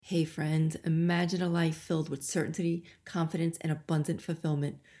Hey friends, imagine a life filled with certainty, confidence, and abundant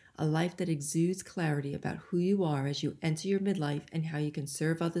fulfillment. A life that exudes clarity about who you are as you enter your midlife and how you can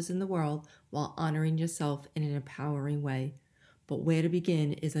serve others in the world while honoring yourself in an empowering way. But where to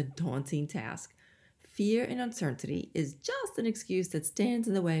begin is a daunting task. Fear and uncertainty is just an excuse that stands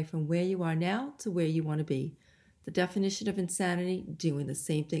in the way from where you are now to where you want to be. The definition of insanity, doing the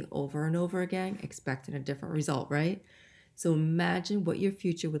same thing over and over again, expecting a different result, right? So imagine what your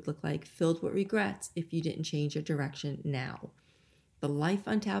future would look like filled with regrets if you didn't change your direction now. The Life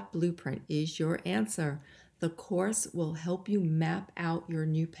Untapped Blueprint is your answer. The course will help you map out your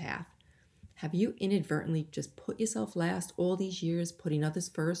new path. Have you inadvertently just put yourself last all these years, putting others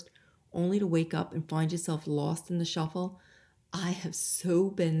first, only to wake up and find yourself lost in the shuffle? I have so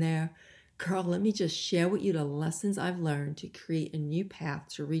been there. Girl, let me just share with you the lessons I've learned to create a new path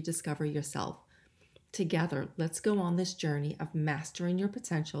to rediscover yourself. Together, let's go on this journey of mastering your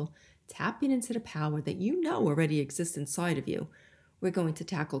potential, tapping into the power that you know already exists inside of you. We're going to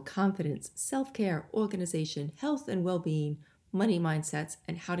tackle confidence, self-care, organization, health and well-being, money mindsets,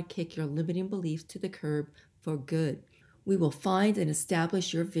 and how to kick your limiting beliefs to the curb for good. We will find and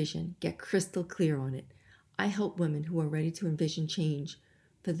establish your vision, get crystal clear on it. I help women who are ready to envision change.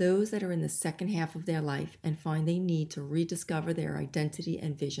 For those that are in the second half of their life and find they need to rediscover their identity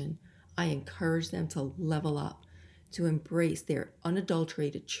and vision, I encourage them to level up, to embrace their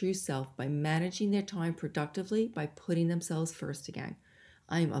unadulterated true self by managing their time productively by putting themselves first again.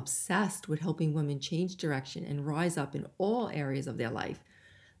 I am obsessed with helping women change direction and rise up in all areas of their life.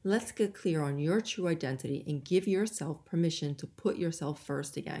 Let's get clear on your true identity and give yourself permission to put yourself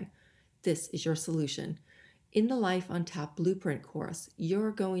first again. This is your solution. In the Life Untapped Blueprint course,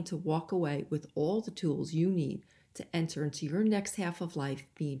 you're going to walk away with all the tools you need to enter into your next half of life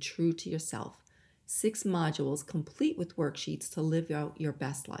being true to yourself. 6 modules complete with worksheets to live out your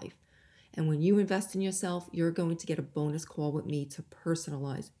best life. And when you invest in yourself, you're going to get a bonus call with me to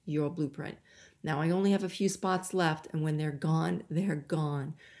personalize your blueprint. Now, I only have a few spots left, and when they're gone, they're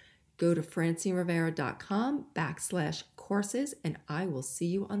gone. Go to FrancineRivera.com/courses, and I will see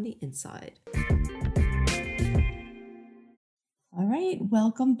you on the inside. All right,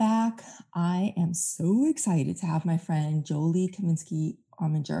 welcome back. I am so excited to have my friend Jolie Kaminsky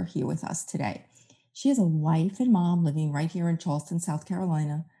Arminger here with us today. She is a wife and mom living right here in Charleston, South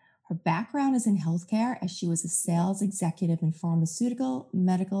Carolina. Her background is in healthcare as she was a sales executive in pharmaceutical,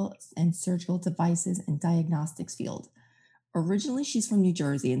 medical, and surgical devices and diagnostics field. Originally, she's from New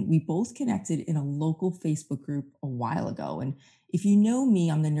Jersey, and we both connected in a local Facebook group a while ago. And if you know me,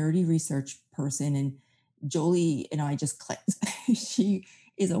 I'm the nerdy research person, and Jolie and I just clicked. She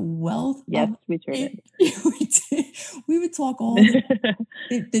is a wealth Yes, of we sure did. we would talk all the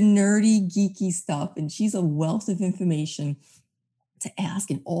nerdy, geeky stuff, and she's a wealth of information to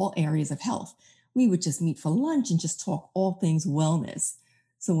ask in all areas of health. We would just meet for lunch and just talk all things wellness.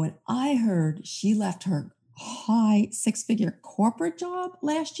 So when I heard she left her high 6-figure corporate job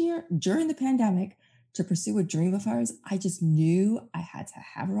last year during the pandemic to pursue a dream of hers, I just knew I had to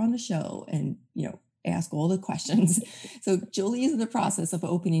have her on the show and, ask all the questions. So Jolie is in the process of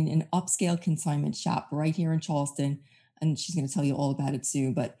opening an upscale consignment shop right here in Charleston, and she's going to tell you all about it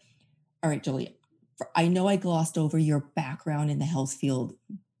soon. But all right, Jolie, I know I glossed over your background in the health field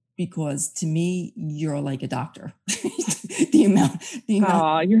because to me, you're like a doctor. the amount.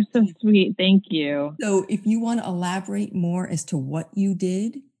 Oh, you're so sweet. Thank you. So if you want to elaborate more as to what you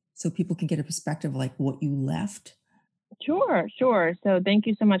did so people can get a perspective of like what you left. Sure. So thank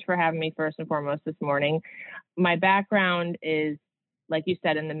you so much for having me first and foremost this morning. My background is, like you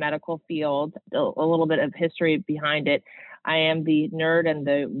said, in the medical field, a little bit of history behind it. I am the nerd and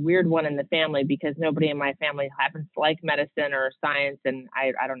the weird one in the family because nobody in my family happens to like medicine or science. And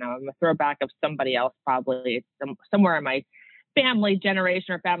I don't know, I'm a throwback of somebody else, probably somewhere in my family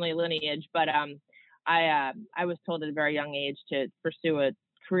generation or family lineage. But I was told at a very young age to pursue a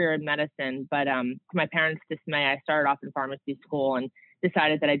career in medicine. But to my parents' dismay, I started off in pharmacy school and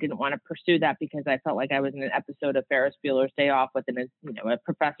decided that I didn't want to pursue that because I felt like I was in an episode of Ferris Bueller's Day Off with a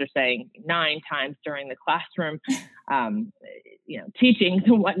professor saying 9 times during the classroom, teachings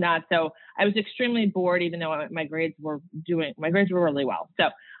and whatnot. So I was extremely bored, even though my grades were really well.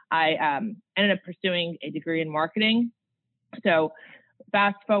 So I ended up pursuing a degree in marketing. So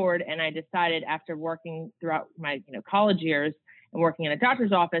fast forward, and I decided after working throughout my college years and working in a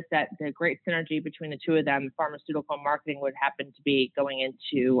doctor's office that the great synergy between the two of them, pharmaceutical and marketing, would happen to be going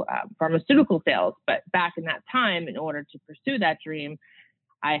into pharmaceutical sales. But back in that time, in order to pursue that dream,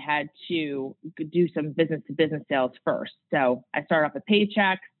 I had to do some business-to-business sales first. So I started off with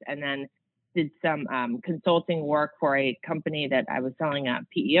paychecks and then did some consulting work for a company that I was selling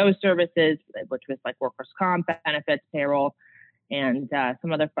PEO services, which was like workers' comp, benefits, payroll, and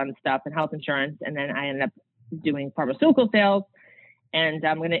some other fun stuff and health insurance. And then I ended up doing pharmaceutical sales. And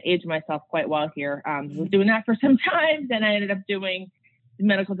I'm going to age myself quite well here. I was doing that for some time. Then I ended up doing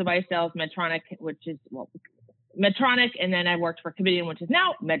medical device sales, Medtronic, Medtronic. And then I worked for Covidien, which is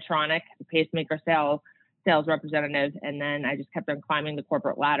now Medtronic, the pacemaker sales representative. And then I just kept on climbing the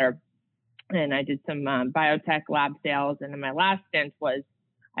corporate ladder. And I did some biotech lab sales. And then my last stint was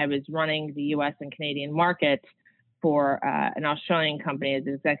I was running the US and Canadian market for an Australian company as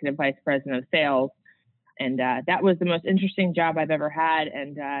executive vice president of sales. And that was the most interesting job I've ever had,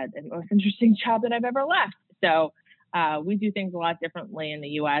 and the most interesting job that I've ever left. So we do things a lot differently in the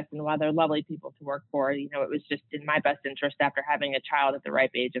U.S. And while they're lovely people to work for, it was just in my best interest after having a child at the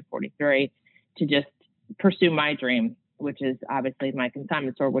ripe age of 43 to just pursue my dream, which is obviously my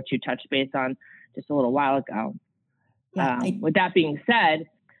consignment store, which you touched base on just a little while ago. Yeah, with that being said,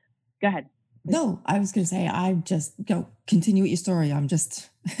 go ahead. No, I was going to say, continue with your story. I'm just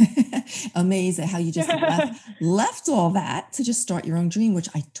amazed at how you just left all that to just start your own dream, which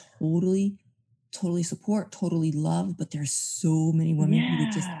I totally support, totally love. But there's so many women who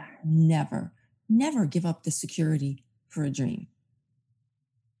would just never give up the security for a dream.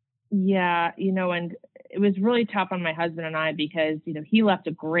 Yeah, and it was really tough on my husband and I because, he left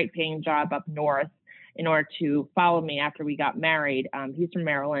a great paying job up north in order to follow me after we got married. He's from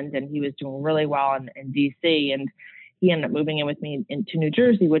Maryland and he was doing really well in DC, and he ended up moving in with me into New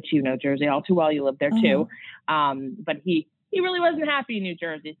Jersey, which Jersey all too well. You live there too. But he really wasn't happy in New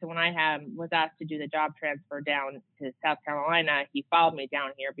Jersey. So when I was asked to do the job transfer down to South Carolina, he followed me down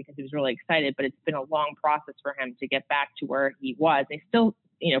here because he was really excited, but it's been a long process for him to get back to where he was. He's still,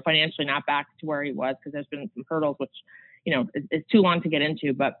 financially not back to where he was because there's been some hurdles, which, is too long to get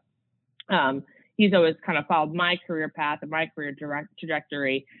into, but, he's always kind of followed my career path and my career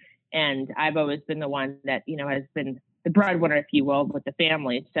trajectory. And I've always been the one that, has been the breadwinner, if you will, with the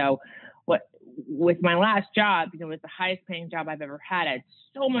family. So with my last job, it was the highest paying job I've ever had. I had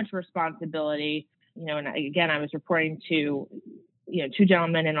so much responsibility, and again, I was reporting to, two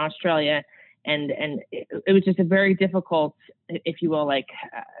gentlemen in Australia, and it was just a very difficult, if you will,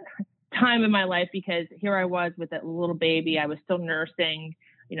 time in my life, because here I was with a little baby. I was still nursing.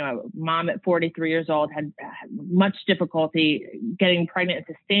 Mom at 43 years old had much difficulty getting pregnant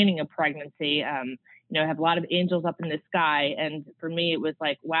and sustaining a pregnancy. I have a lot of angels up in the sky. And for me, it was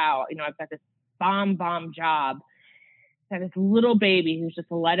like, wow, I've got this bomb job. I have this little baby who's just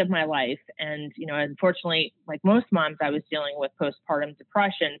the light of my life. And, unfortunately, like most moms, I was dealing with postpartum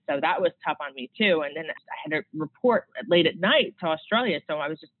depression. So that was tough on me too. And then I had to report late at night to Australia. So I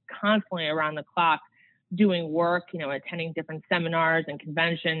was just constantly around the clock doing work, attending different seminars and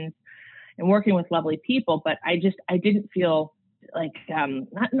conventions and working with lovely people. But I didn't feel like,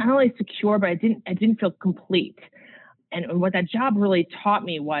 not only secure, but I didn't feel complete. And what that job really taught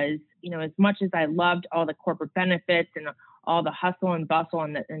me was, as much as I loved all the corporate benefits and all the hustle and bustle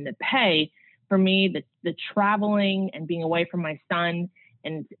and the pay, for me, the traveling and being away from my son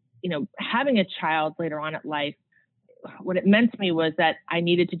and, having a child later on in life, what it meant to me was that I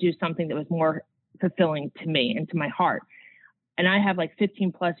needed to do something that was more fulfilling to me and to my heart. And I have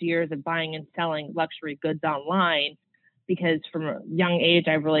 15 plus years of buying and selling luxury goods online because from a young age,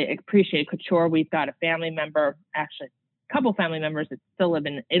 I really appreciate couture. We've got a family member, actually a couple family members that still live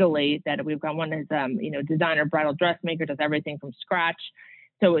in Italy that we've got. One is, designer bridal dressmaker, does everything from scratch.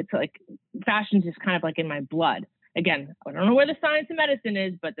 So it's fashion's just kind of in my blood. Again, I don't know where the science of medicine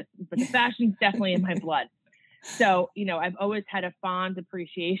is, but the fashion's definitely in my blood. So, I've always had a fond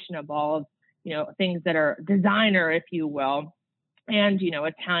appreciation of all of, things that are designer, if you will, and,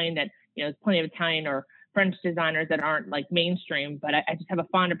 Italian that, there's plenty of Italian or French designers that aren't mainstream, but I just have a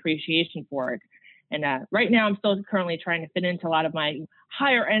fond appreciation for it. And right now I'm still currently trying to fit into a lot of my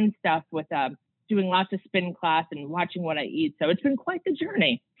higher end stuff with doing lots of spin class and watching what I eat. So it's been quite the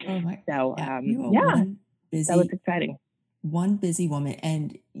journey. Oh my! So that was exciting. One busy woman.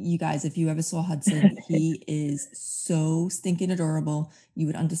 And you guys, if you ever saw Hudson, he is so stinking adorable. You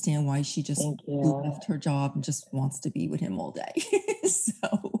would understand why she just left her job and just wants to be with him all day.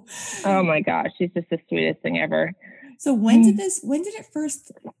 So, oh my gosh, she's just the sweetest thing ever. So when did it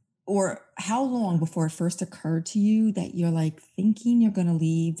first, or how long before it first occurred to you that you're thinking you're going to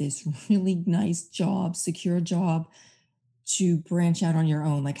leave this really nice job, secure job, to branch out on your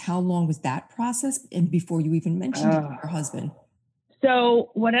own? How long was that process? And before you even mentioned it to your husband?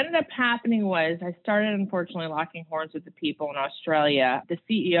 So what ended up happening was I started, unfortunately, locking horns with the people in Australia. The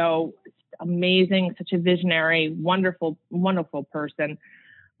CEO, amazing, such a visionary, wonderful, wonderful person.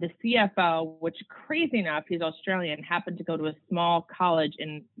 the CFO, which crazy enough, he's Australian, happened to go to a small college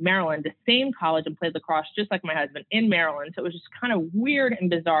in Maryland, the same college, and played lacrosse just like my husband in Maryland. So it was just kind of weird and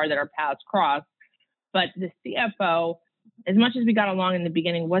bizarre that our paths crossed. But the CFO, as much as we got along in the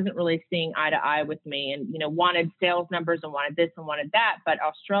beginning, wasn't really seeing eye to eye with me, and wanted sales numbers and wanted this and wanted that. But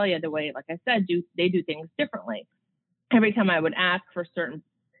Australia, the way, like I said, they do things differently. Every time I would ask for certain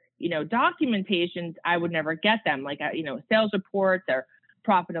documentations, I would never get them, like sales reports or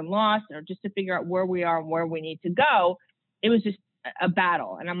profit and loss, or just to figure out where we are and where we need to go. It was just a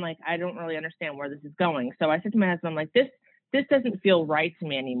battle, and I'm like, I don't really understand where this is going. So I said to my husband, I'm like, this doesn't feel right to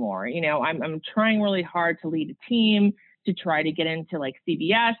me anymore. I'm trying really hard to lead a team, to try to get into like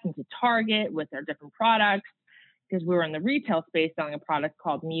CVS and to Target with their different products, because we were in the retail space selling a product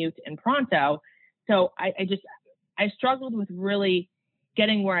called Mute and Pronto. So I struggled with really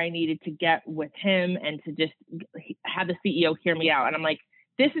getting where I needed to get with him, and to just have the CEO hear me out. And I'm like,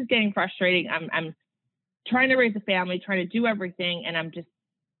 this is getting frustrating. I'm trying to raise a family, trying to do everything, and I'm just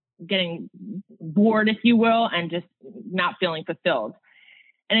getting bored, if you will, and just not feeling fulfilled.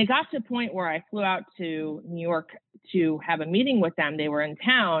 And it got to a point where I flew out to New York to have a meeting with them. They were in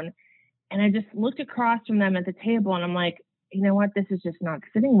town, and I just looked across from them at the table, and I'm like, you know what? This is just not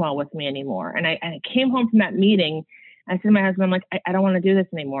sitting well with me anymore. And I came home from that meeting. I said to my husband, I'm like, I don't want to do this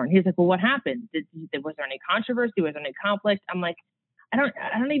anymore. And he's like, well, what happened? Was there any controversy? Was there any conflict? I'm like, I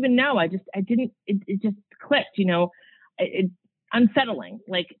don't even know. It just clicked, unsettling,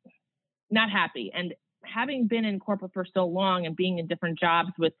 like not happy. And having been in corporate for so long and being in different jobs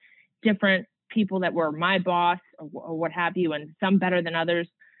with different people that were my boss or what have you, and some better than others,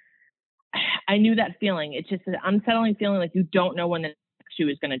 I knew that feeling. It's just an unsettling feeling, like you don't know when the next shoe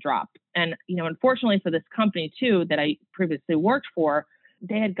is going to drop. And, unfortunately for this company too, that I previously worked for,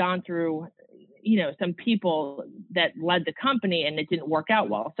 they had gone through, some people that led the company, and it didn't work out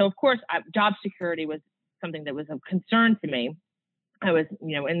well. So of course, job security was something that was of concern to me. I was,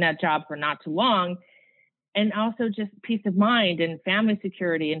 in that job for not too long, and also just peace of mind and family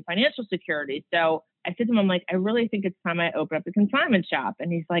security and financial security. So I said to him, I'm like, I really think it's time I open up a consignment shop.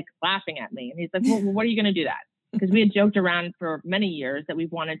 And he's like laughing at me. And he's like, well, what are you going to do that? Because we had joked around for many years that we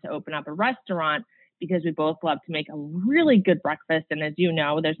wanted to open up a restaurant, because we both love to make a really good breakfast. And as you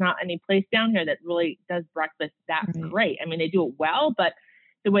know, there's not any place down here that really does breakfast that great. I mean, they do it well, but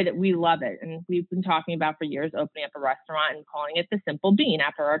the way that we love it. And we've been talking about for years opening up a restaurant and calling it the Simple Bean,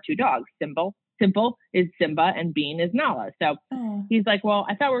 after our two dogs. Simple is Simba and Bean is Nala. So he's like, well,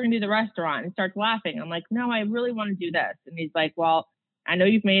 I thought we were going to do the restaurant, and starts laughing. I'm like, no, I really want to do this. And he's like, well, I know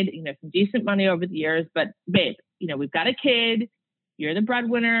you've made, some decent money over the years, but babe, we've got a kid, you're the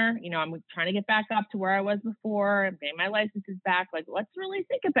breadwinner. I'm trying to get back up to where I was before and pay my licenses back. Like, let's really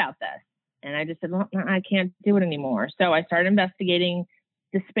think about this. And I just said, well, I can't do it anymore. So I started investigating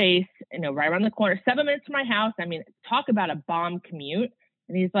the space, right around the corner, 7 minutes from my house. I mean, talk about a bomb commute.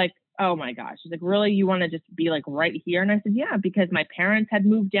 And he's like, oh my gosh. He's like, really? You want to just be like right here? And I said, yeah, because my parents had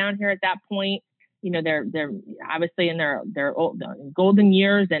moved down here at that point. They're obviously in their golden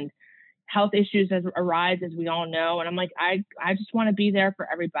years, and health issues arise, as we all know. And I'm like, I just want to be there for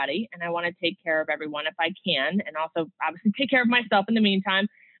everybody, and I want to take care of everyone if I can, and also obviously take care of myself in the meantime.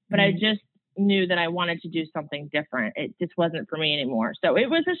 But I just knew that I wanted to do something different. It just wasn't for me anymore. So it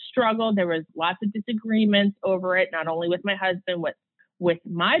was a struggle. There was lots of disagreements over it, not only with my husband, with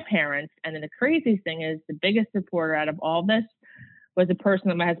my parents. And then the craziest thing is, the biggest supporter out of all this was a person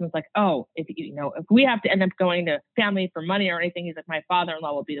that my husband's like, oh, if we have to end up going to family for money or anything, he's like, my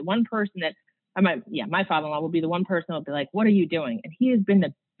father-in-law will be the one person that my father-in-law will be the one person that will be like, what are you doing? And he has been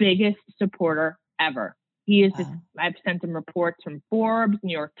the biggest supporter ever. He is just, I've sent him reports from Forbes,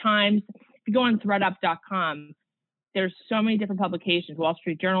 New York Times. If you go on threadup.com, there's so many different publications, Wall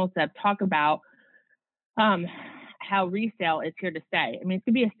Street Journals, that talk about how resale is here to stay. I mean, it's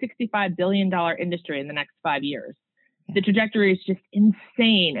going to be a $65 billion industry in the next 5 years. The trajectory is just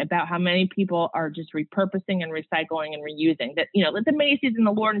insane about how many people are just repurposing and recycling and reusing. That, the Macy's and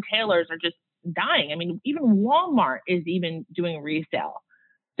the Lord and Taylors are just dying. I mean, even Walmart is even doing resale.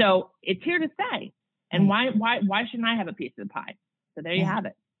 So it's here to stay. And why shouldn't I have a piece of the pie? So there you have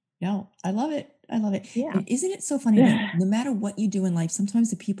it. No, I love it. I love it. Yeah. And isn't it so funny that no matter what you do in life, sometimes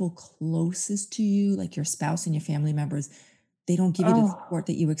the people closest to you, like your spouse and your family members, they don't give you the support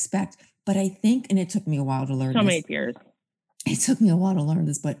that you expect. But I think, and it took me a while to learn so many years. It took me a while to learn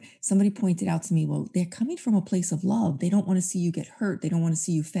this, but somebody pointed out to me, well, they're coming from a place of love. They don't want to see you get hurt. They don't want to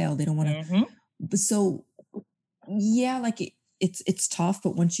see you fail. They don't want to. So yeah, like it's tough,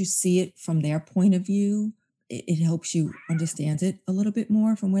 but once you see it from their point of view, it helps you understand it a little bit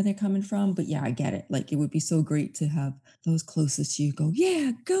more from where they're coming from. But yeah, I get it. Like it would be so great to have those closest to you go,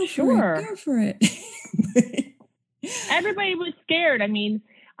 yeah, go for it, Sure. go for it. Everybody was scared. I mean,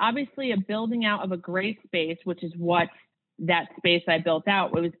 obviously, a building out of a gray space, which is what that space I built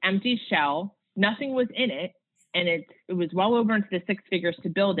out, it was empty shell. Nothing was in it. And it was well over into the six figures to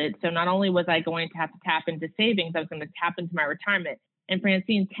build it. So not only was I going to have to tap into savings, I was going to tap into my retirement. And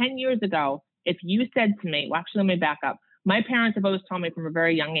Francine, 10 years ago, if you said to me, well, actually, let me back up. My parents have always told me from a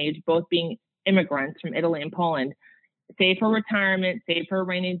very young age, both being immigrants from Italy and Poland, save for retirement, save for a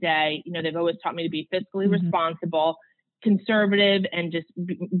rainy day. You know, they've always taught me to be fiscally responsible, conservative, and just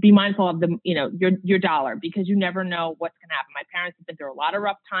be mindful of the, you know, your dollar, because you never know what's going to happen. My parents have been through a lot of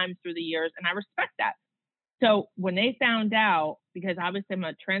rough times through the years, and I respect that. So when they found out, because obviously I'm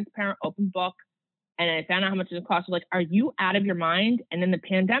a transparent, open book, and I found out how much it cost, like, are you out of your mind? And then the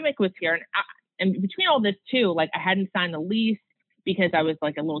pandemic was here, and between all this too, like I hadn't signed the lease because I was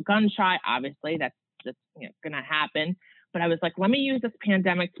like a little gun shy. Obviously, that's just, you know, gonna happen. But I was like, let me use this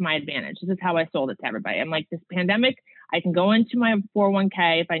pandemic to my advantage. This is how I sold it to everybody. I'm like, this pandemic, I can go into my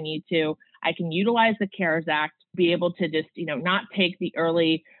 401k if I need to. I can utilize the CARES Act, be able to just, you know, not take the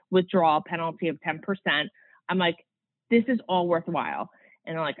early withdrawal penalty of 10%. I'm like, this is all worthwhile.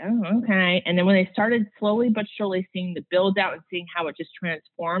 And they're like, oh, okay. And then when they started slowly but surely seeing the build out and seeing how it just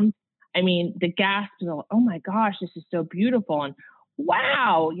transformed, I mean, the gasps of, oh my gosh, this is so beautiful. And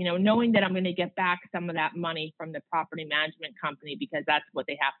wow, you know, knowing that I'm going to get back some of that money from the property management company, because that's what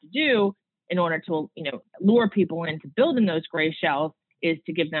they have to do in order to, you know, lure people into building those gray shells, is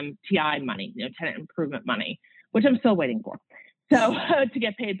to give them TI money, you know, tenant improvement money, which I'm still waiting for. So to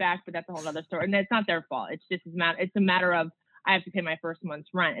get paid back, but that's a whole other story. And it's not their fault. It's just it's a matter of, I have to pay my first month's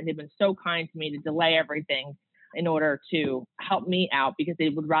rent, and they've been so kind to me to delay everything in order to help me out, because they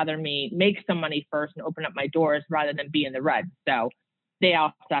would rather me make some money first and open up my doors rather than be in the red. So they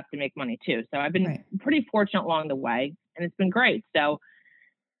also have to make money too. So I've been pretty fortunate along the way, and it's been great. So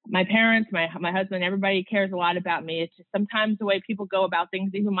my parents, my husband, everybody cares a lot about me. It's just sometimes the way people go about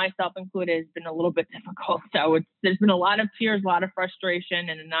things, even myself included, has been a little bit difficult. So there's been a lot of tears, a lot of frustration,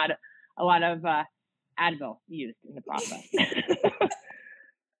 and not a lot of Advil used in the process.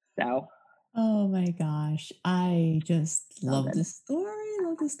 So. Oh my gosh. I just love this story.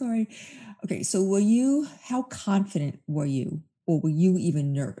 Love this story. Okay. So how confident were you? Or were you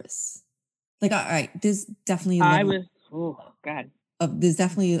even nervous? Like, all right, there's definitely a I level was, oh God. there's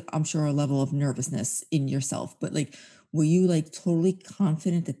definitely, I'm sure, a level of nervousness in yourself, but like, were you like totally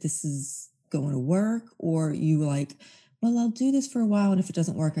confident that this is going to work? Or you like, well, I'll do this for a while, and if it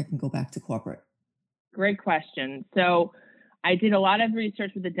doesn't work, I can go back to corporate? Great question. So I did a lot of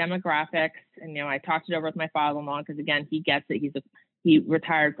research with the demographics, and, you know, I talked it over with my father-in-law, because again, he gets it. He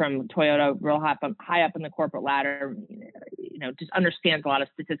retired from Toyota, real high up in the corporate ladder, you know, just understands a lot of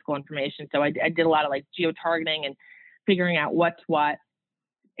statistical information. So I did a lot of like geo-targeting and figuring out what's what.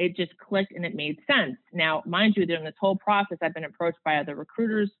 It just clicked and it made sense. Now, mind you, during this whole process, I've been approached by other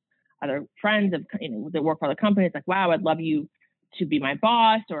recruiters, other friends of, you know, that work for other companies, like, wow, I'd love you to be my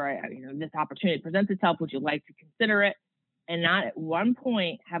boss, or, you know, this opportunity presents itself. Would you like to consider it? And not at one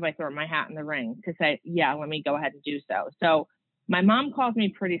point have I thrown my hat in the ring to say, yeah, let me go ahead and do so. So my mom calls me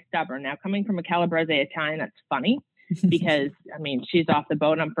pretty stubborn. Now, coming from a Calabrese Italian, that's funny, because I mean, she's off the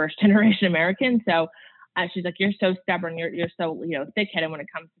boat. I'm first generation American. So she's like, you're so stubborn. You're so, you know, thick-headed when it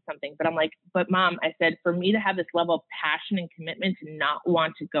comes to something. But I'm like, but Mom, I said, for me to have this level of passion and commitment to not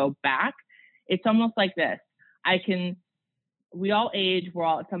want to go back, it's almost like this. We all age. We're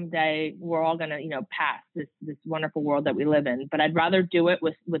all going to, you know, pass this wonderful world that we live in. But I'd rather do it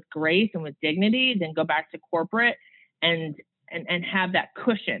with grace and with dignity than go back to corporate and have that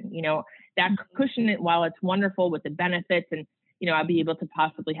cushion, you know, that cushion, while it's wonderful with the benefits, and, you know, I'd be able to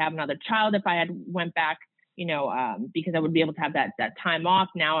possibly have another child if I had went back, you know, because I would be able to have that time off.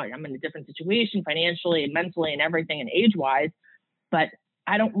 Now I'm in a different situation financially and mentally and everything, and age wise, but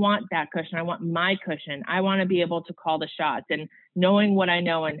I don't want that cushion. I want my cushion. I want to be able to call the shots, and knowing what I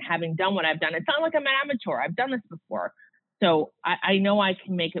know and having done what I've done. It's not like I'm an amateur. I've done this before. So I know I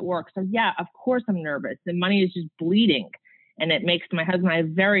can make it work. So yeah, of course I'm nervous. The money is just bleeding, and it makes my husband and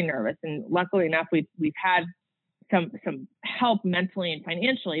I very nervous. And luckily enough, we've had some help mentally and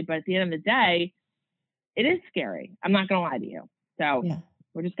financially, but at the end of the day, it is scary. I'm not going to lie to you. So yeah,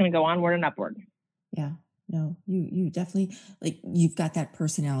 we're just going to go onward and upward. Yeah. No, you definitely, like, you've got that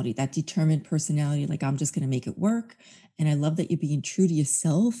personality, that determined personality. Like, I'm just going to make it work. And I love that you're being true to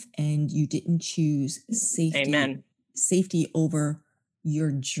yourself, and you didn't choose safety over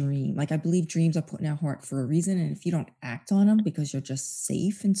your dream. Like, I believe dreams are put in our heart for a reason. And if you don't act on them because you're just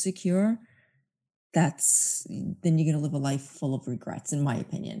safe and secure, then you're going to live a life full of regrets, in my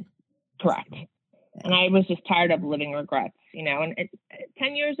opinion. Correct. And I was just tired of living regrets, and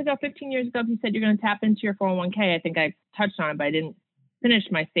 10 years ago, 15 years ago, if you said you're going to tap into your 401k, I think I touched on it, but I didn't finish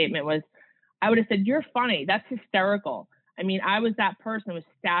my statement I would have said, you're funny. That's hysterical. I mean, I was that person who was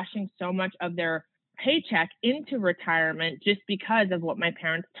stashing so much of their paycheck into retirement just because of what my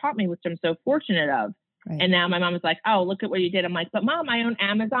parents taught me, which I'm so fortunate of. Right. And now my mom was like, oh, look at what you did. I'm like, but Mom, I own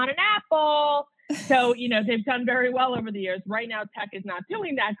Amazon and Apple. So, they've done very well over the years. Right now, tech is not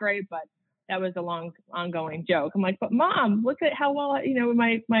doing that great, but that was a long ongoing joke. I'm like, but Mom, look at how well,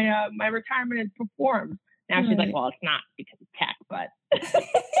 my retirement has performed. Now she's like, well, it's not because of tech, but.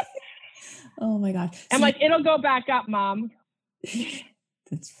 Oh my God. I'm like, it'll go back up, Mom.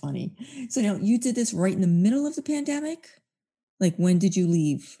 That's funny. So now you did this right in the middle of the pandemic? Like, when did you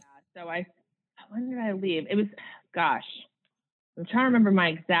leave? So when did I leave? It was, gosh, I'm trying to remember my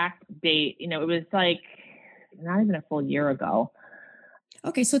exact date. It was like not even a full year ago.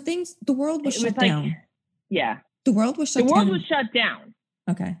 Okay. So the world was shut down. Yeah. The world was shut down. The world was shut down.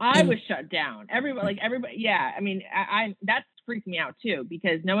 Okay. I was shut down. Everybody, yeah. I mean, I that's freaked me out too,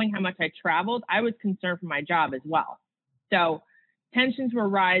 because knowing how much I traveled, I was concerned for my job as well. So tensions were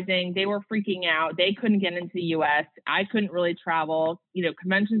rising. They were freaking out. They couldn't get into the U.S. I couldn't really travel.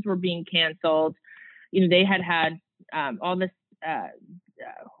 Conventions were being canceled. They had all this,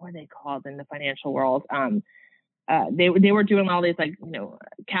 what are they called in the financial world? They were doing all these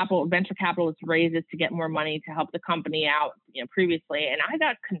venture capitalist raises to get more money to help the company out, previously. And I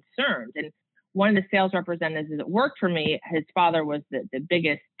got concerned. And one of the sales representatives that worked for me, his father was the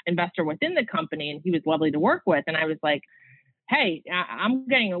biggest investor within the company, and he was lovely to work with. And I was like, hey, I'm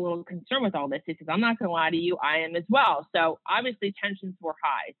getting a little concerned with all this. He says, I'm not going to lie to you. I am as well. So obviously tensions were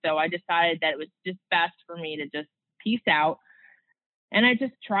high. So I decided that it was just best for me to just peace out. And I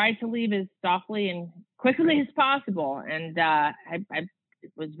just tried to leave as softly and quickly as possible. And I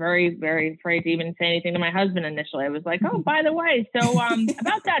was very, very afraid to even say anything to my husband initially. I was like, oh, by the way, so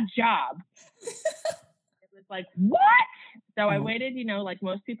about that job. It was like, what? So I waited, like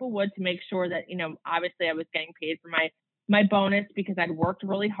most people would, to make sure that, obviously I was getting paid for my bonus because I'd worked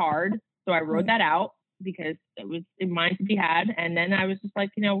really hard. So I wrote that out because it was mine to be had. And then I was just like,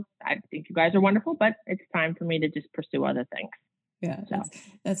 I think you guys are wonderful, but it's time for me to just pursue other things. Yeah,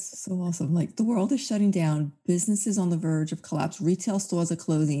 that's so awesome. Like, the world is shutting down, businesses on the verge of collapse, retail stores are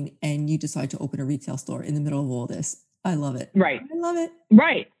closing, and you decide to open a retail store in the middle of all this. I love it. Right. I love it.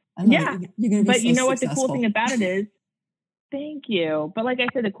 Right. I love yeah. It. You're going to be but so you know successful. What the cool thing about it is? Thank you. But like I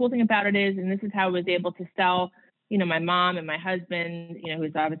said, the cool thing about it is, and this is how I was able to sell, my mom and my husband,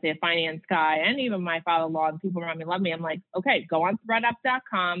 who's obviously a finance guy, and even my father-in-law and people around me love me. I'm like, okay, go on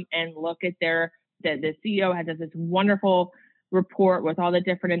threadup.com and look at the CEO has this wonderful report with all the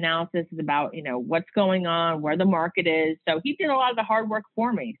different analysis about, what's going on, where the market is. So he did a lot of the hard work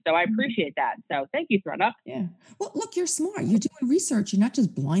for me. So I appreciate that. So thank you, threadup. Yeah. Well, look, you're smart. You're doing research. You're not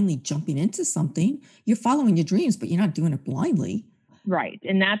just blindly jumping into something. You're following your dreams, but you're not doing it blindly. Right.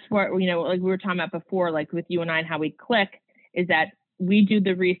 And that's what, like we were talking about before, like with you and I, and how we click, is that we do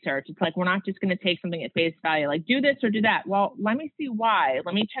the research. It's like, we're not just going to take something at face value, like do this or do that. Well, let me see why.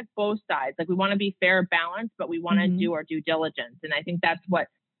 Let me check both sides. Like, we want to be fair, balanced, but we want to do our due diligence. And I think that's what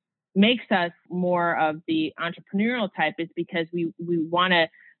makes us more of the entrepreneurial type, is because we want to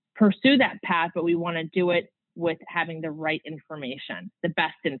pursue that path, but we want to do it with having the right information, the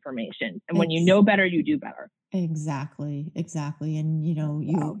best information. And when you know better, you do better. Exactly. And,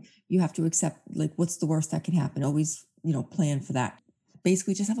 you have to accept, like, what's the worst that can happen? Always, plan for that.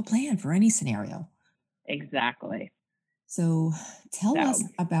 Basically, just have a plan for any scenario. Exactly. So tell us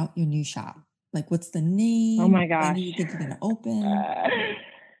about your new shop. Like, what's the name? Oh my gosh. When do you think you're going to open?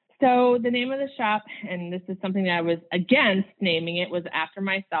 So the name of the shop, and this is something that I was against naming it, was after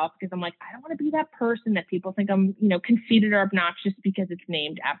myself, because I'm like, I don't want to be that person that people think I'm, conceited or obnoxious because it's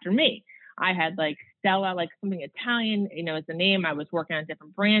named after me. I had like Stella, like something Italian, as the name. I was working on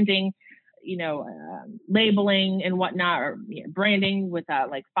different branding, labeling and whatnot, or branding with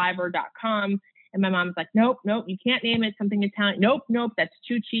like Fiverr.com. And my mom's like, nope, you can't name it something Italian. Nope, that's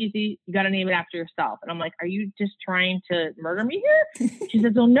too cheesy. You got to name it after yourself. And I'm like, are you just trying to murder me here? She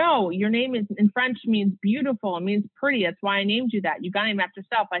says, well, no, your name is in French means beautiful. It means pretty. That's why I named you that. You got to name it after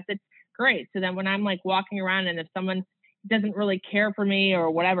yourself. I said, great. So then when I'm like walking around, and if someone doesn't really care for me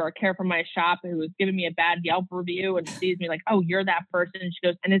or whatever, or care for my shop, who was giving me a bad Yelp review and sees me like, oh, you're that person. And she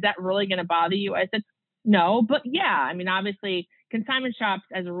goes, and is that really going to bother you? I said, no, but yeah, I mean, obviously consignment shops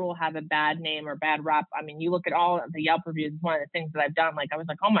as a rule have a bad name or bad rep. I mean, you look at all of the Yelp reviews, one of the things that I've done, like I was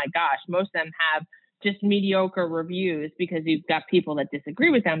like, oh my gosh, most of them have just mediocre reviews because you've got people that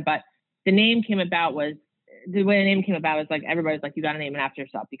disagree with them. But the name came about was the way the name came about is like everybody's like, you got to name it after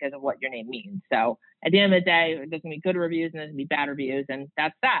yourself because of what your name means. So at the end of the day, there's gonna be good reviews and there's gonna be bad reviews, and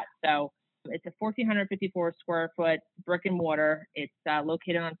that's that. So it's a 1,454 square foot brick and mortar. It's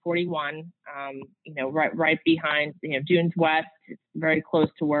located on 41, right behind, Dunes West. It's very close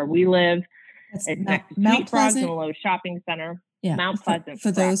to where we live. It's next to Sweet Frogs and Lowe's Shopping Center. Yeah, Mount Pleasant.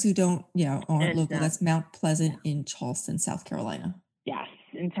 For those who don't, aren't local, that's Mount Pleasant in Charleston, South Carolina. Yes,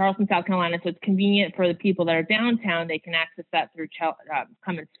 in Charleston, South Carolina. So it's convenient for the people that are downtown. They can access that through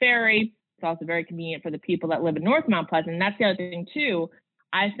Clements Ferry. It's also very convenient for the people that live in North Mount Pleasant. And that's the other thing, too.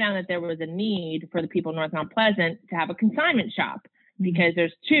 I found that there was a need for the people in North Mount Pleasant to have a consignment shop because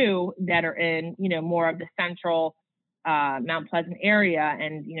there's two that are in, more of the central Mount Pleasant area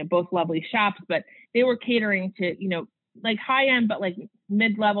and, both lovely shops, but they were catering to, like high end, but like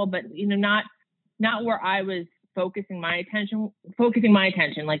mid-level, but, not where I was focusing my attention,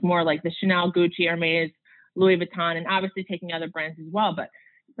 like more like the Chanel, Gucci, Hermes, Louis Vuitton, and obviously taking other brands as well. But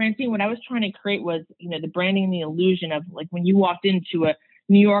Francine, what I was trying to create was, the branding and the illusion of like when you walked into a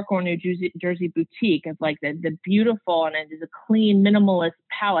New York or New Jersey boutique of like the beautiful and it is a clean minimalist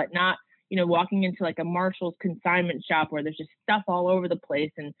palette, not, walking into like a Marshall's consignment shop where there's just stuff all over the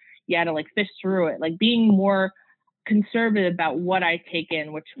place and you had to like fish through it, like being more conservative about what I take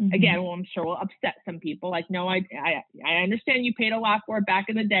in, which again, I'm sure will upset some people. Like, no, I understand you paid a lot for it back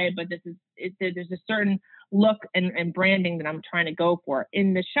in the day, but there's a certain look and branding that I'm trying to go for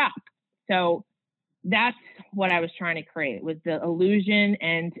in the shop. So that's what I was trying to create, was the illusion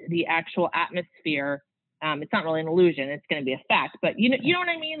and the actual atmosphere. It's not really an illusion; it's going to be a fact. But you know what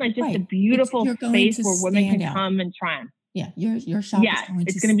I mean? Like just a beautiful space where women can come and try them. Yeah, your shop. Yeah,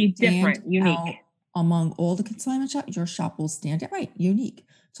 it's going to be different, unique. Among all the consignment shops, your shop will stand out. Right, unique,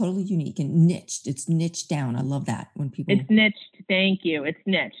 totally unique and niched. It's niched down. I love that when people. It's niched. Thank you. It's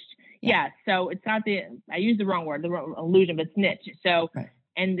niched. Yeah. So it's not I use the wrong word, the wrong illusion, but it's niche. So,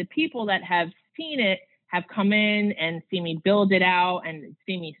 and the people that have seen it have come in and see me build it out and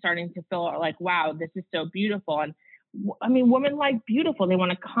see me starting to feel like, wow, this is so beautiful. And I mean, women like beautiful. They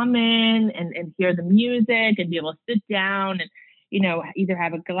want to come in and hear the music and be able to sit down and, either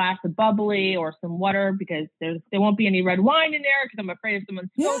have a glass of bubbly or some water because there won't be any red wine in there because I'm afraid if someone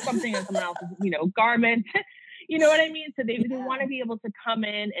spills something on someone else's, garment. You know what I mean? So they want to be able to come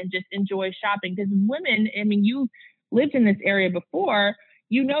in and just enjoy shopping because women, I mean, you lived in this area before,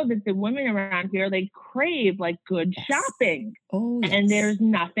 that the women around here, they crave like good shopping. Oh, yes. And there's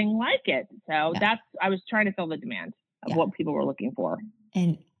nothing like it. So I was trying to fill the demand of what people were looking for.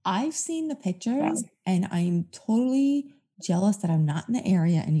 And I've seen the pictures and I'm totally jealous that I'm not in the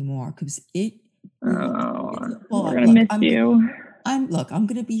area anymore because we're going to miss you. I'm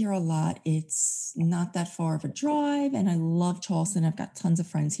going to be here a lot. It's not that far of a drive and I love Charleston. I've got tons of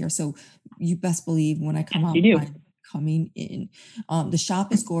friends here. So you best believe when I come out, I'm coming in. The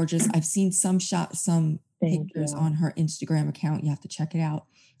shop is gorgeous. I've seen some pictures on her Instagram account. You have to check it out.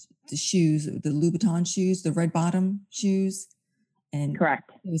 The shoes, the Louboutin shoes, the red bottom shoes. And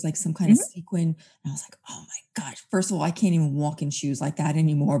correct. It was like some kind of sequin. And I was like, oh my gosh. First of all, I can't even walk in shoes like that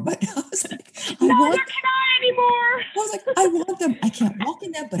anymore. But I was like, neither can I anymore. I was like, I want them. I can't walk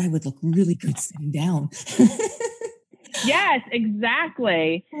in them, but I would look really good sitting down. Yes,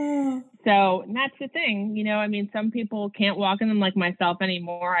 exactly. So that's the thing, I mean, some people can't walk in them like myself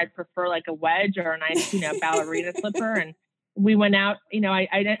anymore. I prefer like a wedge or a nice, ballerina slipper. And we went out,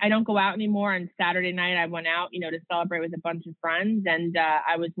 I don't go out anymore. On Saturday night, I went out, to celebrate with a bunch of friends and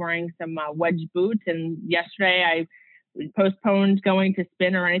I was wearing some wedge boots. And yesterday I postponed going to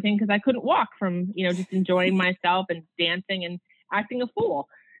spin or anything because I couldn't walk from, just enjoying myself and dancing and acting a fool.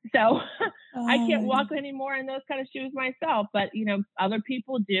 So I can't walk anymore in those kind of shoes myself, but other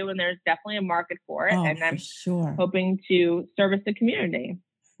people do, and there's definitely a market for it. And I'm hoping to service the community.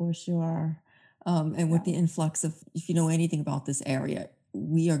 For sure. And with the influx of, if you know anything about this area,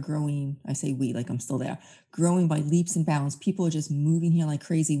 we are growing. I say we, like I'm still there, growing by leaps and bounds. People are just moving here like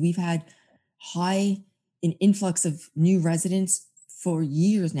crazy. We've had an influx of new residents for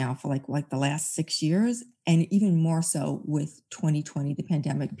years now, for like the last 6 years. And even more so with 2020, the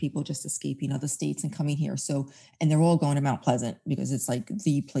pandemic, people just escaping other states and coming here. So, and they're all going to Mount Pleasant because it's like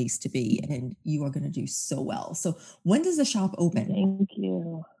the place to be and you are going to do so well. So when does the shop open? Thank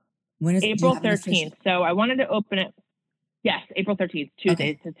you. When is April 13th. So I wanted to open it. Yes, April 13th,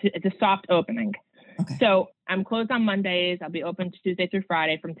 Tuesday. Okay. It's a soft opening. Okay. So I'm closed on Mondays. I'll be open Tuesday through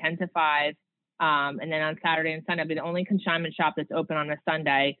Friday from 10 to 5. And then on Saturday and Sunday, I'll be the only consignment shop that's open on a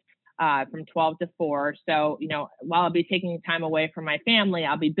Sunday. from 12 to 4. So, while I'll be taking time away from my family,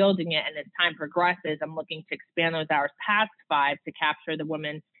 I'll be building it. And as time progresses, I'm looking to expand those hours past 5 to capture the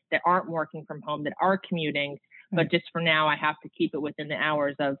women that aren't working from home, that are commuting. Right. But just for now, I have to keep it within the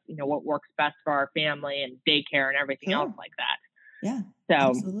hours of, what works best for our family and daycare and everything else like that. Yeah.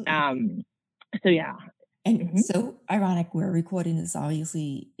 So, Absolutely. so yeah. And so ironic, we're recording this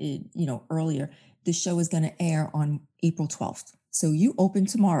obviously, earlier. The show is going to air on April 12th. So you open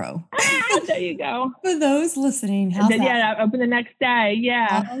tomorrow. There you go. For those listening, how's that? Yeah, open the next day.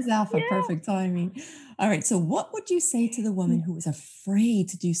 Yeah. How's that for perfect timing? All right. So what would you say to the woman who is afraid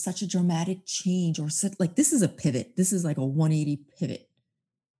to do such a dramatic change or like this is a pivot? This is like a 180 pivot.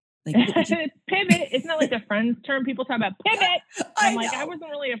 Like pivot. Isn't that like a Friends term? People talk about pivot. I'm like, know. I wasn't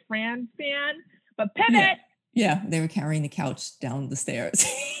really a Friends fan, but pivot. Yeah, they were carrying the couch down the stairs.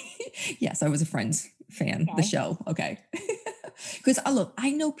 Yes, I was a Friends fan, the show. Okay. Because look, I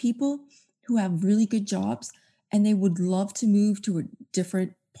know people who have really good jobs and they would love to move to a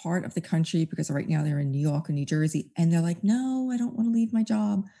different part of the country because right now they're in New York or New Jersey. And they're like, no, I don't want to leave my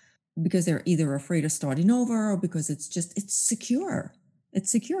job because they're either afraid of starting over or because it's secure.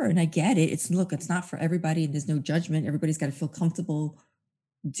 It's secure. And I get it. It's not for everybody and there's no judgment. Everybody's got to feel comfortable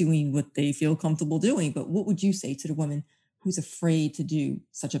doing what they feel comfortable doing. But what would you say to the woman who's afraid to do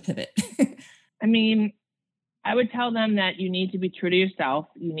such a pivot? I mean, I would tell them that you need to be true to yourself.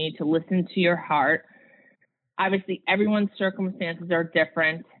 You need to listen to your heart. Obviously, everyone's circumstances are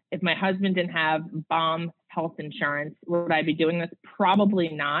different. If my husband didn't have bomb health insurance, would I be doing this? Probably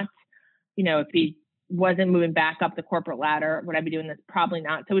not. If he wasn't moving back up the corporate ladder, would I be doing this? Probably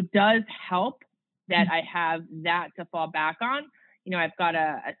not. So it does help that I have that to fall back on. I've got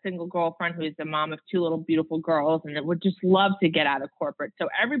a single girlfriend who is the mom of 2 little beautiful girls and would just love to get out of corporate. So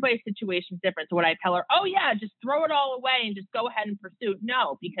everybody's situation is different. So would I tell her, oh yeah, just throw it all away and just go ahead and pursue?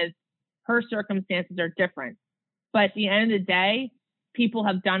 No, because her circumstances are different. But at the end of the day, people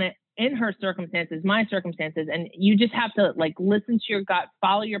have done it in her circumstances, my circumstances, and you just have to listen to your gut,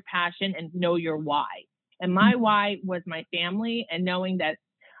 follow your passion, and know your why. And my why was my family and knowing that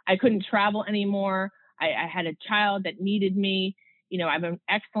I couldn't travel anymore. I had a child that needed me. I have an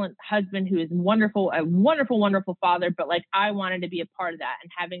excellent husband who is wonderful, a wonderful, wonderful father, but I wanted to be a part of that.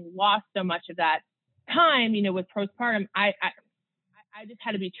 And having lost so much of that time, with postpartum, I just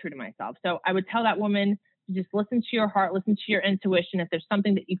had to be true to myself. So I would tell that woman to just listen to your heart, listen to your intuition. If there's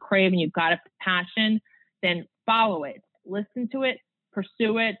something that you crave and you've got a passion, then follow it, listen to it,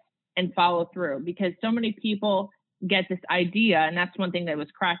 pursue it, and follow through. Because so many people get this idea, and that's one thing that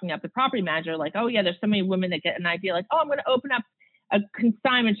was cracking up the property manager, oh yeah, there's so many women that get an idea oh, I'm going to open up a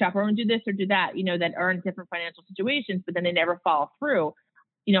consignment shop, or I'm going to do this or do that, that are in different financial situations, but then they never follow through.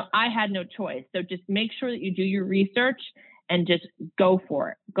 I had no choice. So just make sure that you do your research and just go for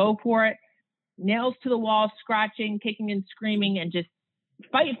it. Go for it. Nails to the wall, scratching, kicking and screaming, and just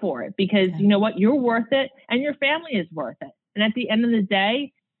fight for it, because you know what? You're worth it and your family is worth it. And at the end of the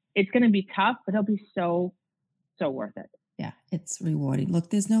day, it's going to be tough, but it'll be so worth it. Yeah, it's rewarding.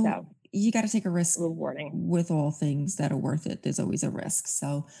 Look, you got to take a risk. Rewarding. With all things that are worth it, there's always a risk.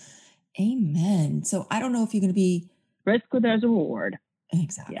 So, amen. So I don't know if you're going to be risk where there's a reward.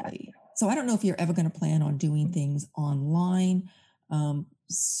 Exactly. Yeah. So I don't know if you're ever going to plan on doing things online.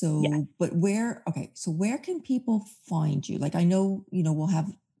 But where can people find you? I know, we'll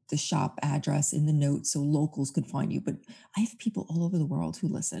have the shop address in the notes so locals could find you, but I have people all over the world who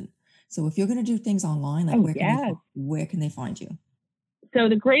listen. So if you're going to do things online, where can they find you? So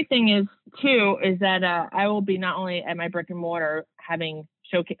the great thing is that I will be not only at my brick and mortar having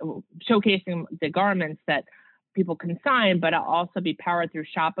showcasing the garments that people consign, but I'll also be powered through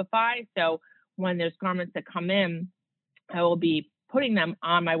Shopify. So when there's garments that come in, I will be putting them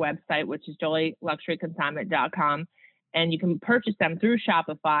on my website, which is jolieluxuryconsignment.com. And you can purchase them through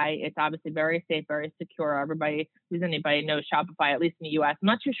Shopify. It's obviously very safe, very secure. Anybody knows Shopify, at least in the US. I'm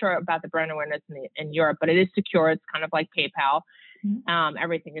not too sure about the brand awareness in Europe, but it is secure. It's kind of like PayPal. Mm-hmm.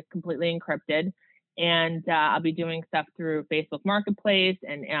 Everything is completely encrypted. And I'll be doing stuff through Facebook Marketplace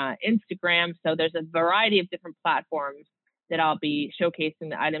and Instagram. So there's a variety of different platforms that I'll be showcasing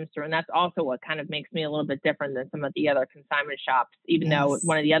the items through. And that's also what kind of makes me a little bit different than some of the other consignment shops, even though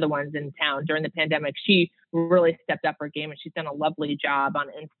one of the other ones in town during the pandemic, she really stepped up her game and she's done a lovely job on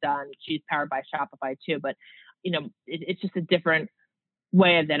Insta, and she's powered by Shopify too. But, it's just a different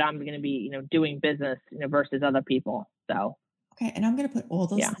way that I'm going to be, doing business, versus other people. So. Okay. And I'm going to put all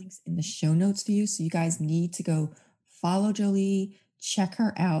those links in the show notes for you. So you guys need to go follow Jolie, check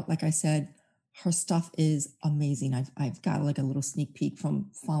her out. Like I said, Her stuff is amazing. I've got like a little sneak peek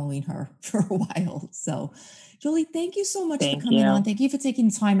from following her for a while. So, Jolie, thank you so much for Thank coming on. you. Thank you for taking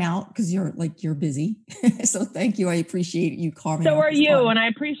time out because you're busy. So thank you. I appreciate you carving So out are this you, time. and I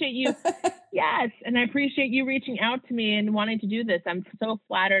appreciate you. Yes, and I appreciate you reaching out to me and wanting to do this. I'm so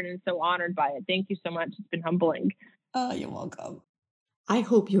flattered and so honored by it. Thank you so much. It's been humbling. Oh, you're welcome. I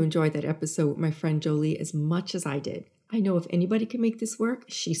hope you enjoyed that episode with my friend Jolie as much as I did. I know if anybody can make this work,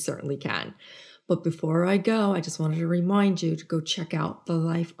 she certainly can. But before I go, I just wanted to remind you to go check out the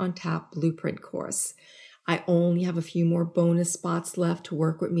Life on Tap Blueprint course. I only have a few more bonus spots left to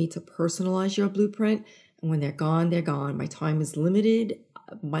work with me to personalize your blueprint. And when they're gone, they're gone. My time is limited.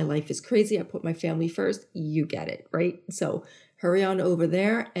 My life is crazy. I put my family first. You get it, right? So hurry on over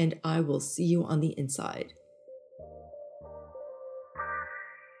there and I will see you on the inside.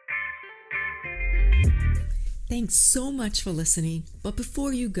 Thanks so much for listening. But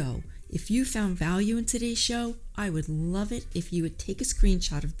before you go, if you found value in today's show, I would love it if you would take a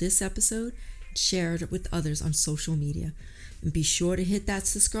screenshot of this episode and share it with others on social media. And be sure to hit that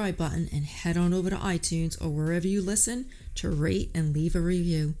subscribe button and head on over to iTunes or wherever you listen to rate and leave a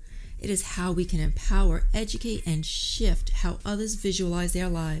review. It is how we can empower, educate, and shift how others visualize their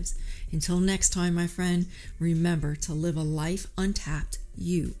lives. Until next time, my friend, remember to live a life untapped.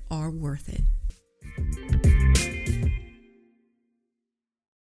 You are worth it.